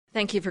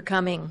Thank you for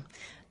coming.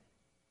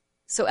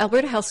 So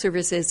Alberta Health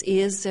Services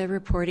is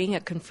reporting a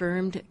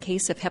confirmed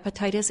case of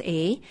hepatitis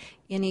A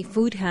in a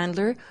food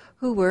handler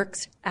who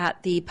works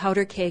at the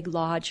Powder Keg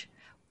Lounge,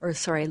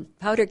 which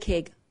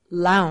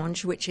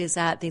is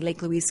at the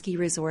Lake Louise Ski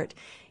Resort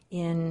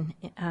in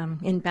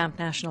Banff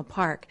National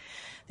Park.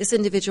 This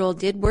individual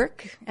did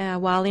work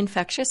while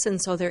infectious,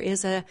 and so there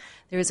is a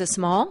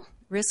small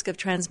risk of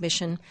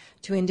transmission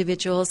to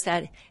individuals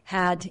that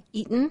had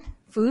eaten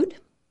food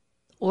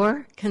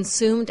or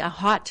consumed a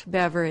hot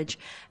beverage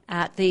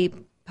at the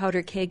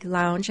Powder Keg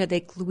Lounge at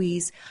Lake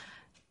Louise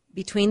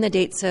between the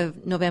dates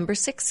of November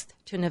 6th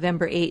to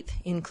November 8th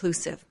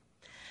inclusive.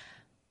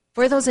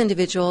 For those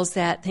individuals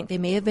that think they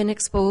may have been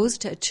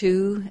exposed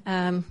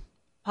to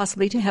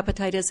possibly to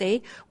hepatitis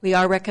A, we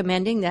are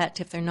recommending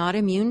that if they're not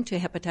immune to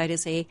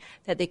hepatitis A,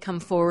 that they come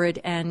forward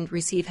and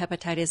receive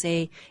hepatitis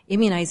A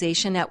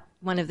immunization at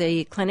one of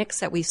the clinics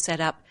that we've set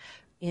up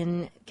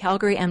in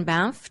Calgary and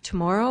Banff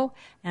tomorrow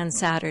and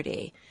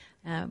Saturday.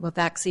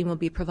 Vaccine will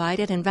be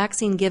provided, and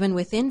vaccine given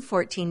within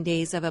 14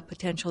 days of a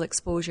potential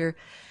exposure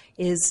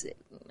is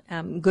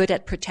good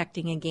at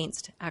protecting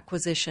against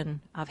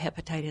acquisition of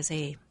hepatitis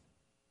A.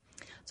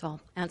 So I'll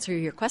answer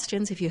your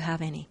questions if you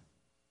have any.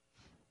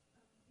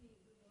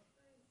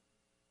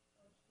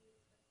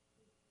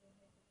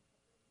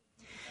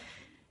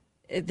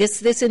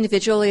 This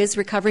individual is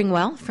recovering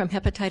well from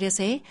hepatitis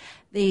A.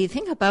 The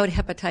thing about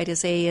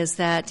hepatitis A is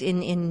that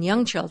in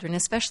young children,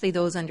 especially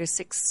those under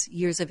 6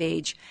 years of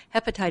age,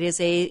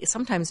 hepatitis A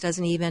sometimes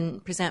doesn't even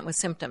present with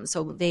symptoms.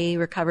 So they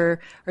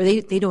recover, or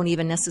they don't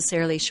even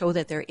necessarily show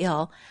that they're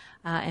ill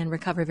and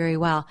recover very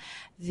well.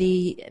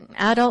 The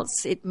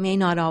adults, it may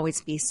not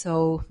always be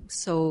so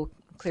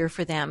clear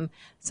for them.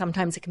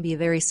 Sometimes it can be a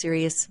very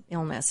serious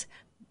illness.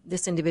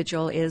 This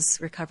individual is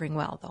recovering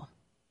well, though.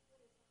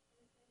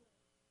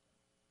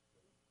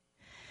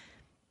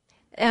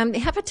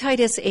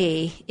 Hepatitis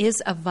A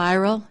is a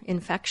viral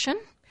infection.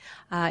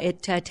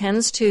 It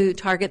tends to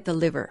target the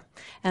liver.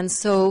 And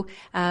so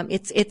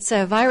it's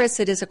a virus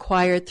that is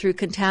acquired through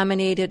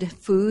contaminated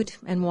food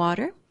and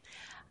water.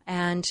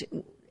 And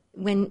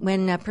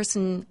when a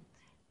person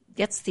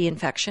gets the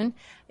infection,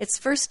 it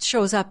first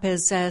shows up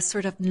as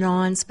sort of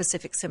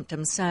non-specific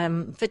symptoms.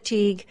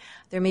 Fatigue,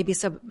 there may be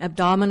some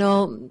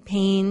abdominal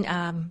pain,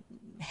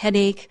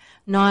 headache,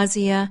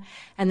 nausea,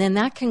 and then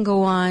that can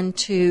go on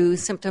to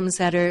symptoms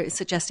that are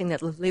suggesting that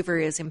the liver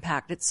is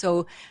impacted.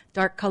 So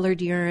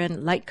dark-colored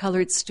urine,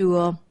 light-colored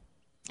stool,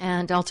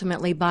 and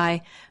ultimately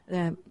by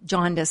the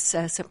jaundice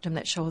symptom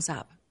that shows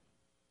up.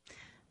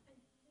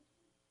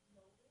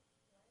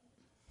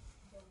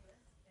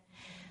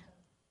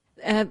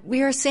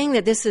 We are saying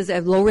that this is a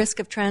low risk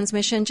of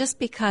transmission just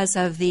because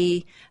of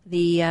the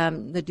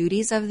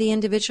duties of the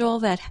individual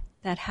that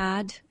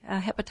had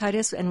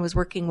hepatitis and was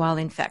working while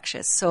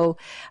infectious. So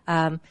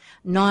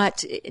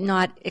not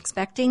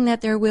expecting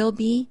that there will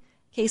be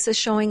cases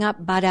showing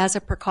up, but as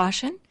a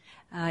precaution,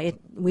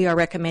 we are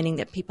recommending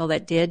that people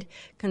that did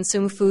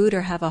consume food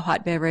or have a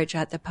hot beverage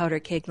at the Powder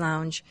Keg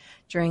Lounge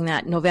during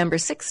that November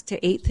 6th to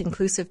 8th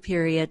inclusive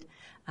period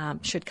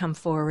should come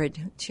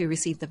forward to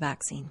receive the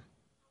vaccine.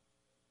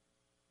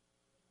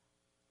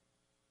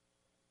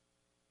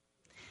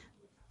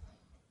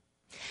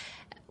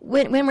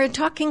 When we're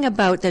talking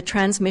about the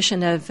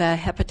transmission of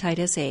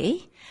hepatitis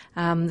A,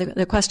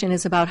 the question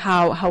is about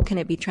how can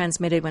it be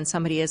transmitted when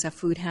somebody is a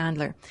food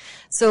handler.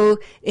 So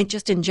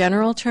just in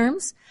general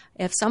terms,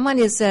 if someone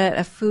is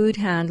a food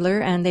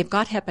handler and they've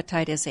got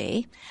hepatitis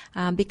A,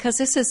 because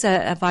this is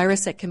a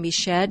virus that can be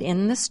shed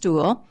in the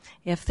stool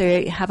if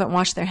they haven't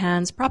washed their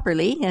hands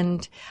properly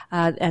and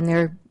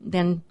they're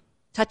then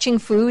touching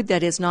food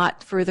that is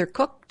not further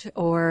cooked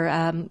or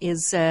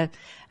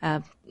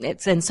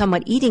and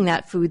somewhat eating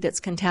that food that's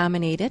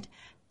contaminated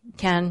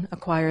can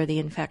acquire the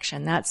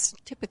infection. That's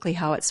typically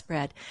how it's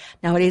spread.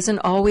 Now, it isn't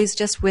always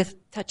just with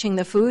touching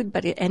the food,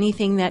 but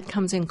anything that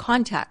comes in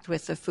contact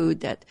with the food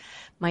that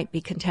might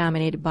be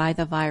contaminated by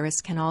the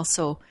virus can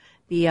also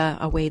be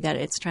a way that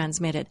it's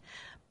transmitted.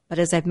 But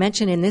as I've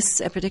mentioned, in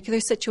this particular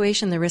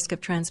situation, the risk of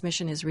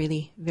transmission is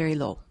really very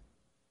low.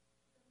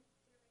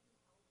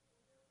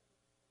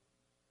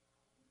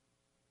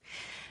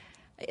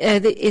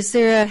 Is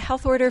there a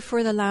health order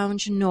for the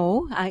lounge?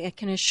 No. I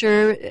can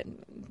assure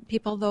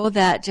people, though,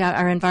 that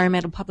our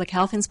environmental public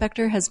health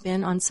inspector has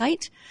been on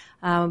site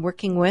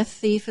working with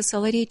the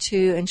facility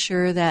to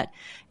ensure that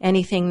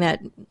anything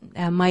that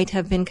might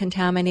have been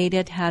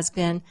contaminated has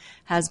been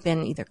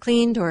either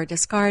cleaned or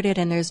discarded,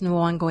 and there's no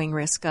ongoing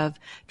risk of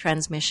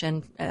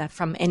transmission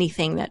from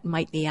anything that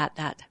might be at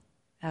that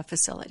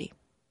facility.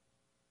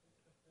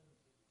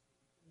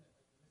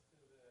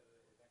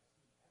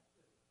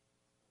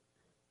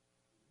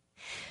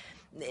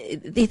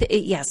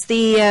 Yes.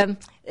 The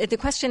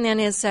question then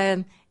is,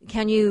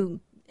 can you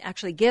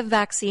actually give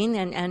vaccine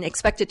and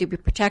expect it to be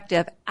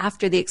protective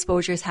after the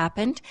exposure's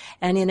happened?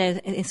 And in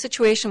a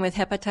situation with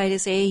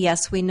hepatitis A,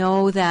 yes, we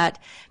know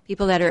that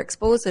people that are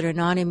exposed that are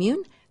not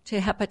immune to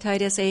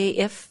hepatitis A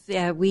if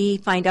we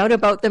find out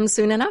about them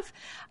soon enough.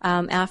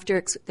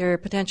 After their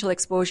potential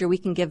exposure, we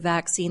can give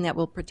vaccine that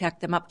will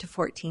protect them up to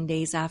 14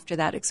 days after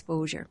that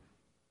exposure.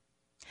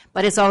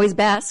 But it's always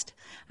best,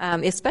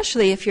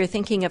 especially if you're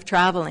thinking of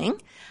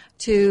traveling,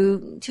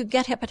 to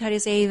get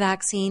hepatitis A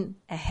vaccine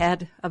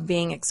ahead of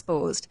being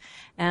exposed.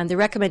 And the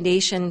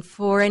recommendation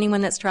for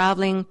anyone that's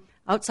traveling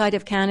outside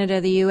of Canada,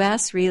 the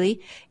U.S.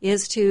 really,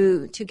 is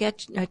to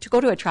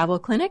go to a travel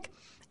clinic.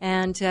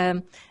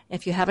 And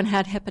if you haven't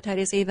had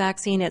hepatitis A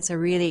vaccine, it's a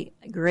really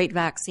great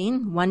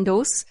vaccine, 1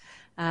 dose,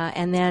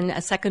 and then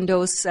a second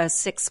dose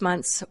 6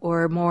 months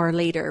or more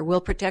later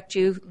will protect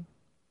you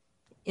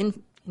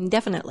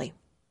indefinitely.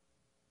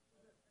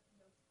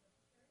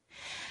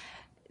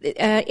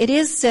 It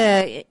is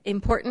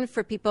important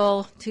for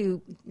people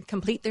to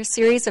complete their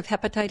series of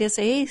hepatitis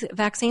A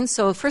vaccines.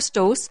 So first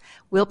dose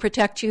will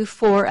protect you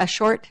for a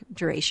short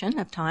duration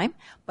of time,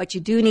 but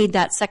you do need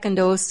that second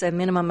dose a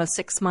minimum of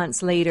 6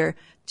 months later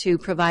to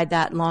provide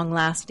that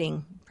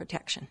long-lasting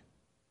protection.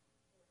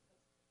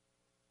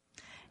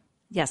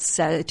 Yes,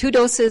 2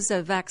 doses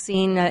of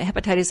vaccine,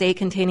 hepatitis A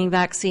containing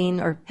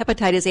vaccine or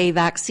hepatitis A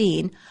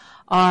vaccine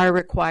are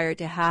required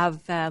to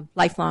have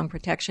lifelong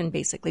protection,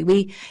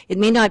 basically. It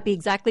may not be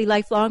exactly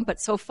lifelong, but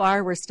so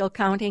far we're still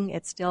counting.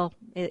 It still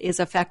is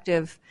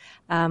effective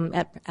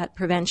at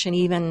prevention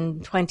even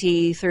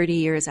 20, 30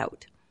 years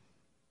out.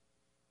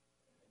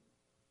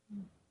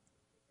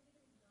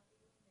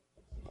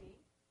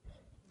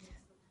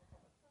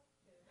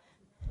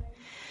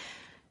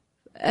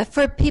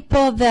 For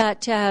people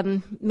that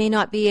may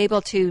not be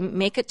able to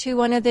make it to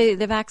one of the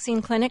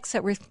vaccine clinics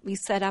that we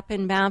set up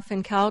in Banff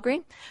and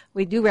Calgary,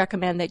 we do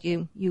recommend that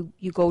you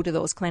go to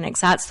those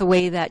clinics. That's the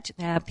way that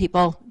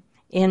people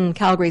in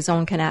Calgary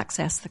zone can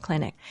access the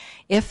clinic.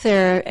 If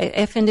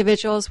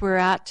individuals were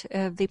at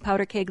the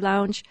Powder Keg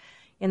Lounge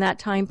in that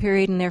time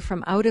period and they're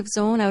from out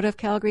of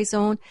Calgary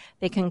zone,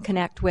 they can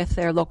connect with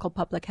their local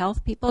public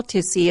health people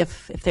to see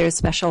if there's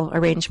special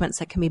arrangements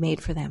that can be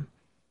made for them.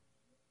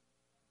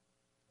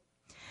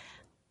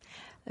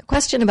 The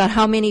question about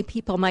how many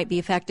people might be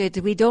affected,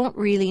 we don't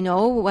really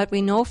know. What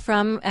we know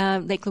from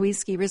Lake Louise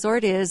Ski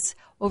Resort is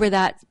over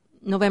that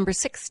November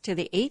 6th to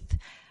the 8th,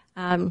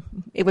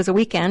 it was a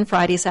weekend,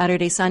 Friday,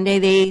 Saturday, Sunday,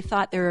 they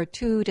thought there were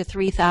 2,000 to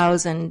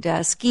 3,000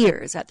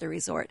 skiers at the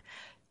resort.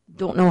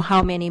 Don't know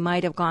how many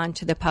might have gone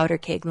to the Powder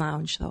Keg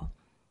Lounge, though.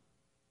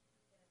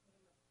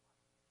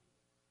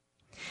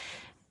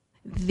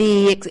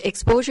 The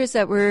exposures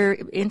that we're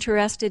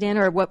interested in,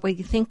 or what we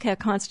think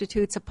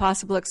constitutes a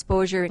possible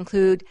exposure,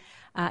 include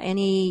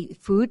any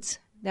foods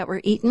that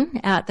were eaten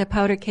at the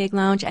Powder Keg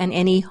Lounge and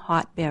any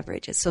hot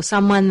beverages. So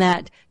someone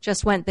that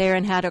just went there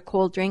and had a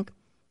cold drink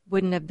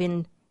wouldn't have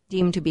been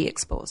deemed to be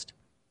exposed.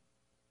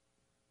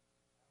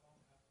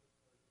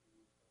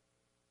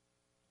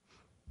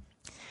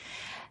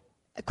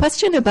 A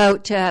question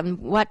about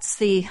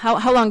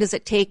how long does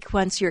it take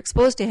once you're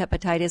exposed to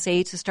hepatitis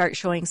A to start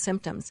showing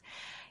symptoms?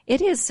 It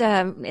is,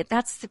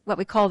 that's what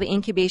we call the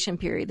incubation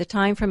period. The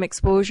time from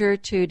exposure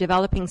to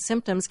developing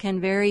symptoms can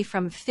vary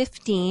from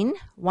 15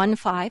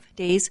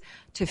 days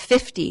to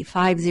 50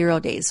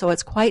 days. So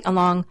it's quite a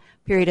long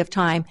period of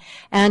time.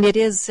 And it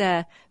is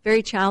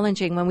very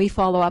challenging when we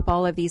follow up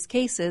all of these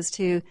cases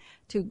to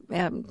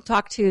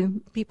talk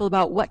to people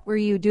about what were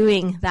you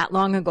doing that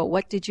long ago?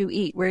 What did you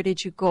eat? Where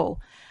did you go?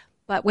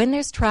 But when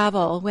there's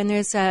travel, when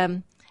there's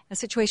a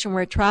situation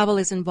where travel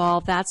is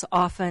involved, that's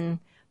often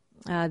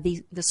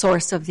the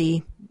source of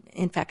the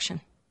infection.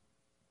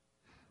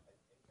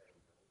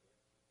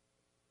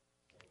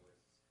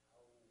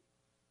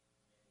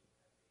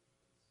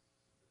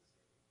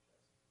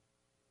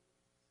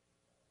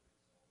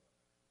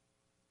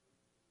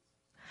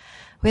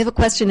 We have a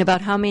question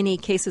about how many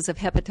cases of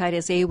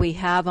hepatitis A we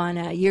have on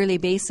a yearly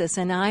basis,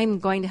 and I'm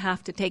going to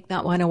have to take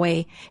that one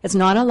away. It's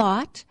not a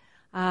lot,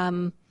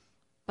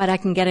 but I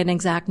can get an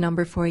exact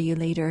number for you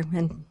later,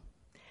 and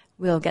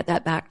we'll get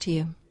that back to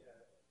you.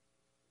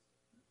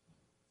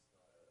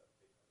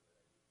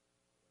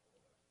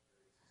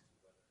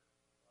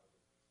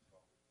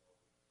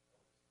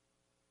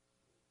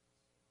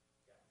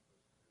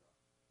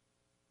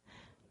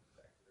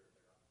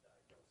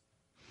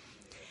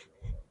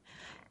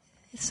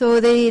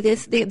 So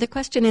the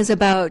question is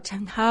about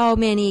how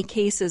many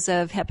cases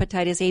of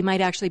hepatitis A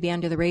might actually be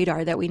under the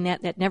radar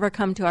that never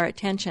come to our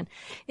attention.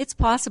 It's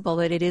possible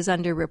that it is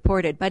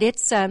underreported, but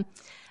it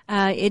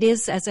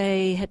is, as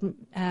I had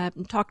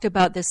talked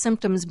about, the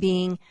symptoms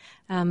being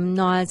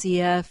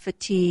nausea,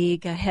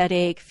 fatigue, a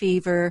headache,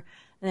 fever,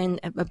 and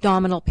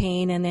abdominal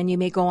pain, and then you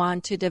may go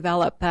on to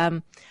develop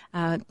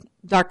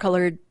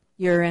dark-colored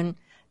urine,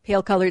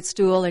 pale-colored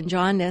stool, and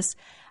jaundice.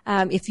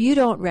 If you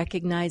don't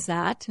recognize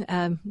that,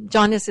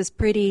 jaundice is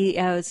pretty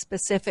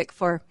specific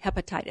for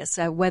hepatitis,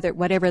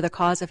 whatever the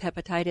cause of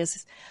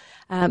hepatitis.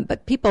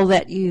 But people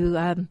that you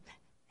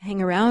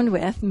hang around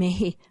with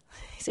may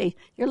say,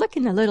 "You're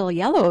looking a little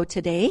yellow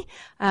today,"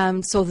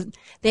 so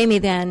they may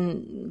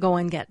then go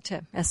and get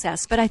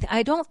assessed. But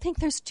I don't think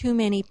there's too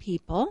many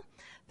people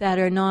that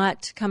are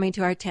not coming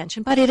to our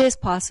attention, but it is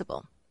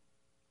possible.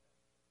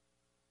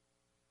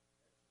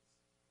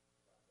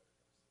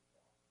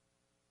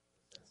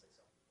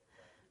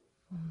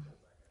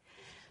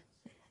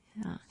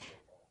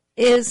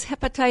 Is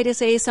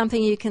hepatitis A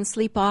something you can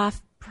sleep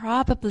off?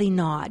 Probably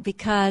not,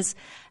 because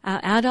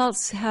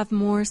adults have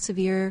more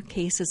severe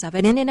cases of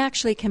it, and it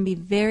actually can be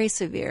very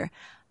severe,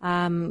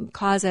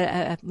 cause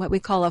what we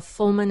call a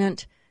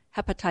fulminant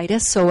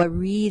hepatitis, so a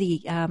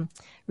really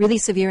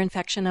severe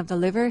infection of the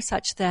liver,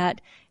 such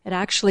that it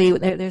actually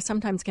there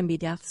sometimes can be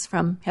deaths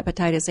from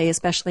hepatitis A,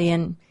 especially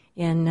in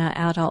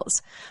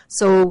adults.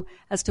 So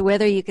as to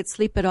whether you could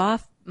sleep it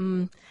off,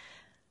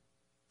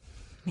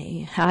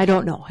 I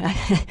don't know.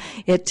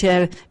 It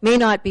may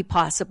not be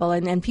possible,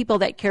 and people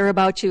that care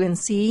about you and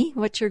see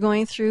what you're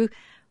going through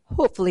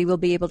hopefully will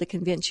be able to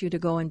convince you to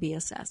go and be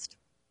assessed.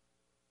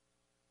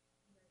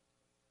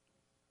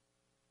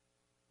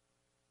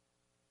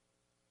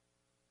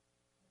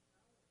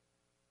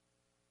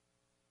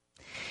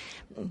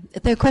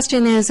 The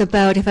question is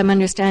about, if I'm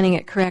understanding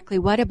it correctly,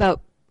 what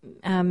about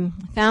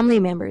family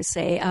members,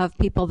 say, of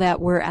people that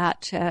were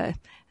at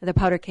the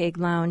Powder Keg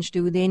Lounge?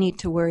 Do they need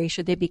to worry?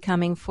 Should they be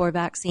coming for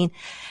vaccine?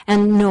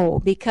 And no,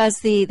 because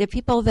the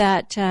people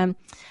that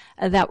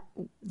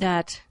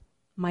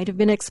might have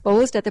been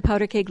exposed at the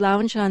Powder Keg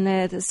Lounge on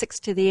the 6th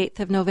to the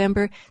 8th of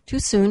November, too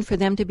soon for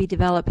them to be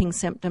developing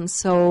symptoms.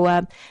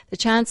 So the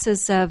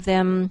chances of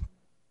them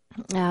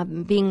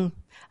being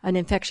an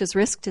infectious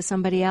risk to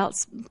somebody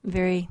else,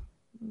 very,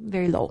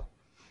 very low.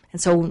 And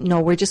so, no,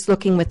 we're just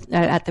looking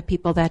at the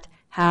people that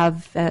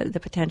have the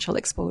potential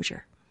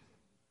exposure.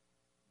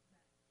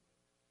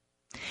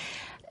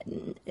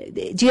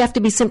 Do you have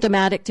to be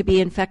symptomatic to be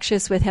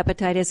infectious with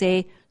hepatitis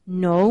A?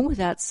 No,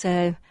 that's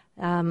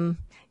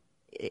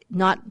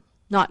not.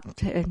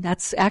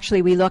 That's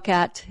actually, we look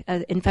at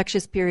an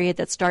infectious period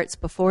that starts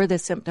before the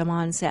symptom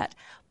onset.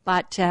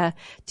 But to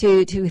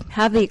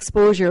have the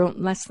exposure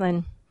less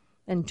than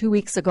 2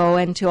 weeks ago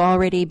and to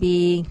already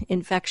be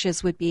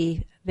infectious would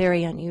be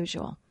very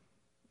unusual.